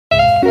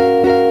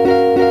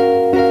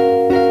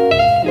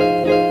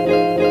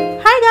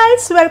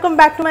guys, welcome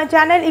back to my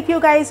channel. If you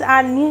guys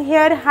are new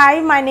here,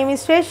 hi, my name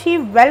is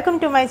Shreyashi. Welcome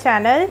to my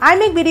channel. I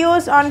make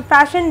videos on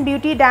fashion,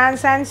 beauty,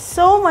 dance and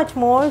so much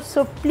more.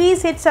 So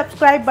please hit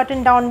subscribe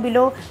button down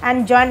below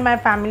and join my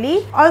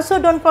family. Also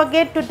don't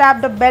forget to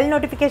tap the bell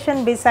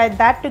notification beside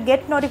that to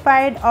get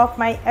notified of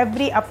my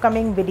every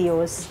upcoming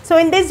videos. So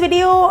in this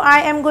video, I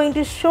am going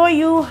to show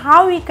you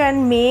how you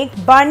can make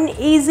bun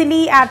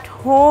easily at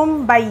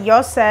home by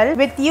yourself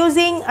with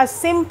using a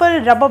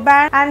simple rubber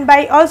band and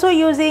by also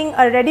using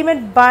a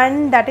ready-made bun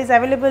that is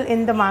available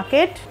in the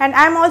market. And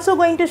I'm also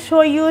going to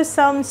show you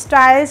some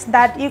styles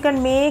that you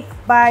can make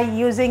by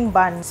using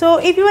bun. So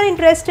if you are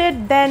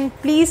interested, then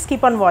please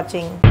keep on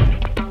watching.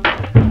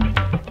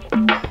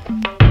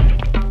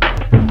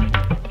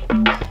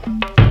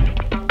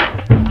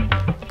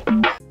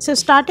 So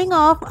starting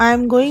off, I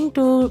am going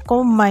to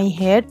comb my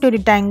hair to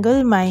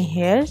detangle my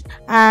hair,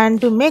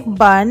 and to make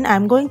bun I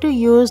am going to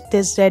use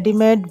this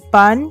ready-made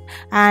bun,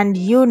 and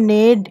you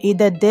need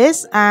either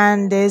this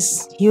and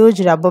this huge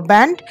rubber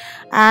band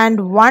and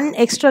one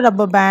extra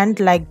rubber band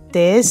like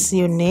this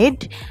you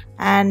need.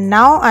 And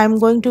now I am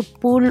going to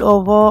pull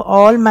over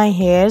all my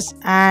hairs,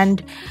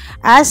 and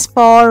as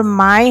for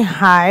my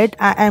height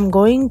I am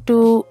going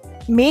to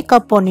make a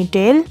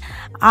ponytail.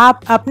 आप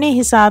अपने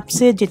हिसाब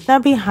से जितना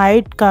भी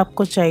height का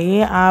आपको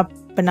चाहिए आप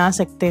बना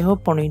सकते हो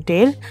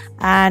ponytail.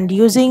 And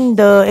using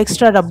the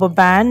extra rubber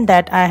band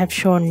that I have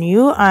shown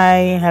you,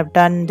 I have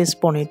done this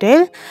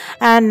ponytail.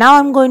 And now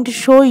I'm going to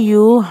show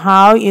you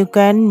how you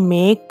can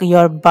make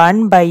your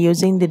bun by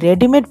using the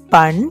ready-made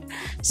bun.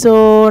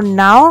 So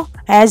now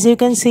as you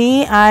can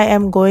see, I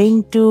am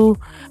going to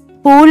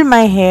pull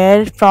my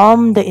hair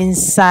from the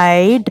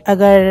inside.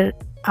 अगर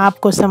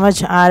आपको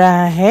समझ आ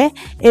रहा है,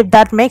 if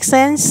that makes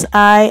sense,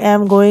 I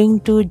am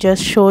going to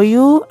just show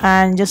you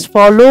and just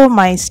follow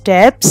my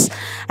steps.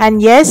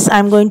 And yes,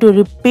 I'm going to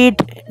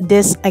repeat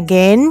this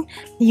again.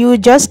 You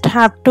just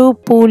have to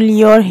pull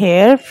your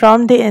hair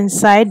from the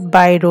inside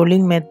by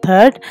rolling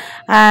method.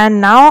 And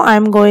now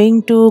I'm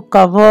going to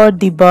cover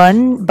the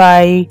bun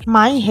by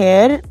my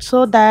hair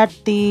so that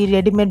the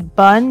ready-made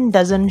bun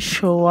doesn't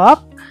show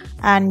up.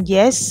 And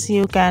yes,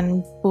 you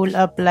can pull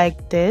up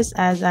like this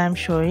as I am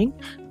showing.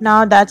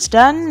 Now that's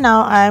done.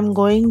 Now I am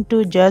going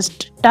to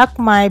just tuck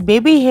my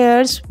baby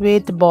hairs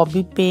with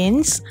bobby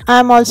pins. I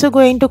am also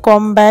going to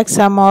comb back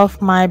some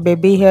of my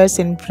baby hairs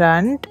in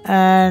front.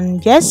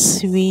 And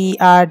yes, we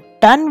are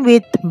done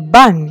with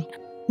bun.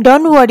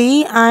 Don't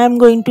worry, I am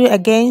going to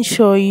again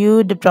show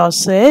you the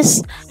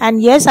process.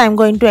 And yes, I am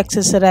going to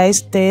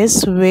accessorize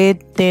this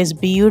with this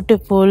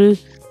beautiful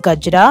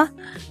gajra,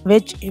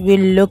 which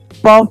will look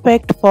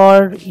perfect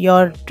for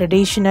your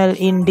traditional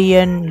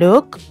Indian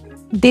look.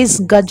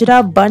 This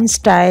gajra bun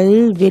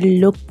style will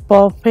look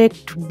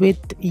perfect with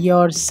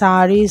your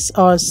saris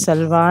or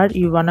salwar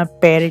you wanna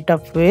pair it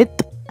up with.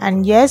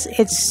 And yes,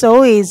 it's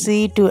so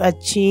easy to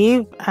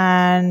achieve,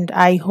 and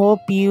I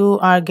hope you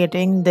are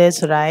getting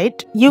this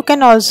right. You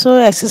can also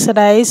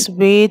accessorize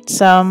with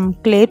some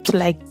clips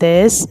like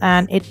this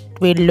and it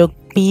will look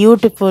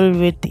beautiful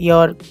with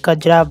your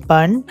gajra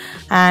bun.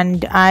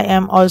 And I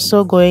am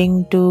also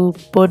going to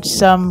put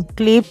some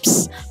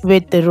clips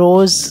with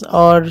rose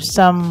or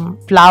some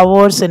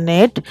flowers in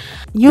it.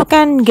 You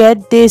can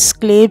get these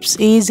clips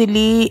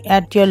easily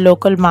at your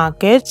local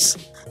markets.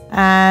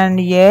 And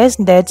yes,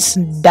 that's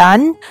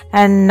done.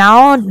 And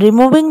now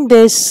removing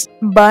this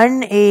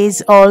bun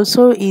is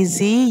also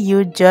easy.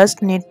 You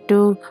just need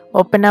to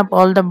open up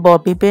all the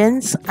bobby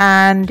pins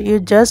and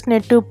you just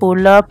need to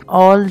pull up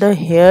all the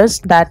hairs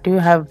that you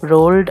have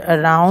rolled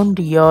around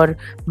your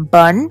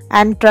bun.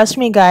 And trust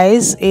me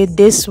guys,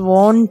 this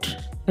won't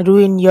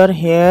ruin your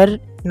hair,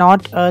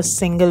 not a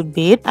single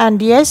bit. And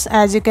yes,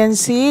 as you can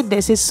see,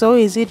 this is so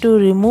easy to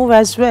remove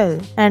as well.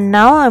 And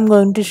now I'm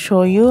going to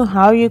show you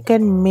how you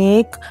can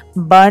make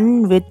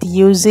bun with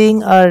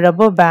using a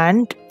rubber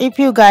band. If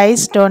you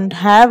guys don't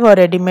have a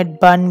ready-made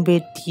bun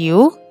with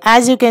you,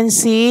 as you can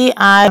see,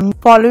 I'm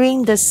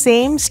following the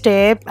same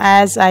step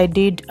as I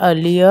did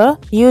earlier.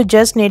 You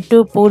just need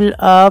to pull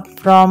up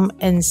from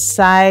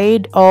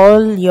inside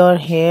all your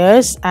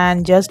hairs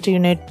and just you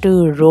need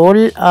to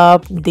roll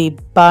up the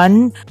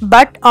bun.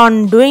 But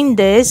on doing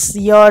this,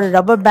 your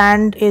rubber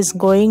band is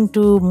going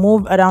to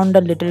move around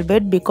a little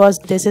bit because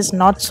this is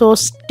not so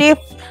stiff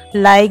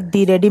like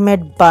the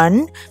ready-made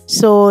bun.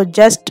 So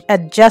just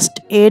adjust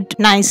it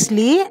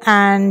nicely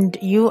and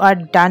you are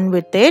done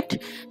with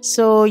it.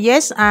 So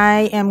yes,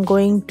 I am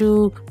going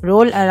to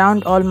roll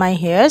around all my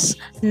hairs.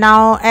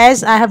 Now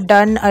as I have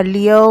done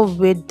earlier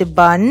with the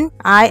bun,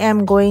 I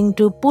am going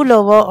to pull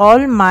over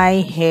all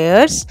my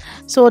hairs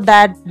so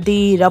that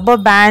the rubber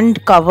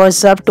band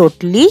covers up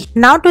totally.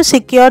 Now to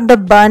secure the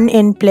bun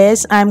in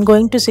place, I am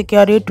going to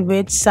secure it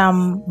with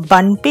some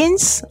bun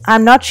pins.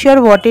 I'm not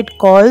sure what it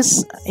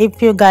calls.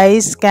 If you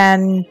guys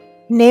can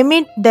name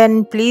it,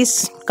 then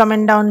please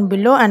comment down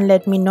below and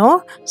let me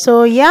know.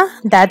 So yeah,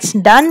 that's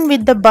done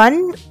with the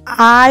bun.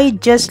 I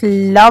just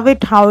love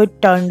it how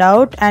it turned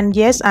out. And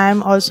yes, I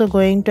am also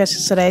going to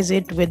accessorize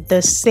it with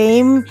the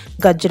same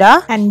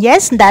gajra. And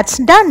yes, that's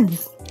done.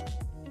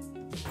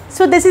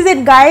 So this is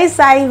it guys.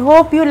 I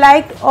hope you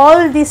liked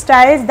all the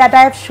styles that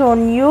I have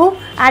shown you,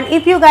 and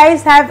if you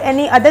guys have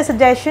any other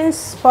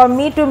suggestions for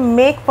me to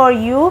make for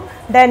you,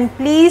 then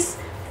please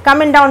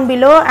comment down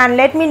below and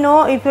let me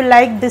know if you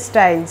like these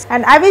styles.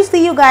 And I will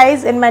see you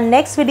guys in my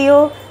next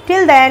video.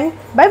 Till then,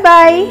 bye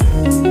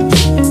bye.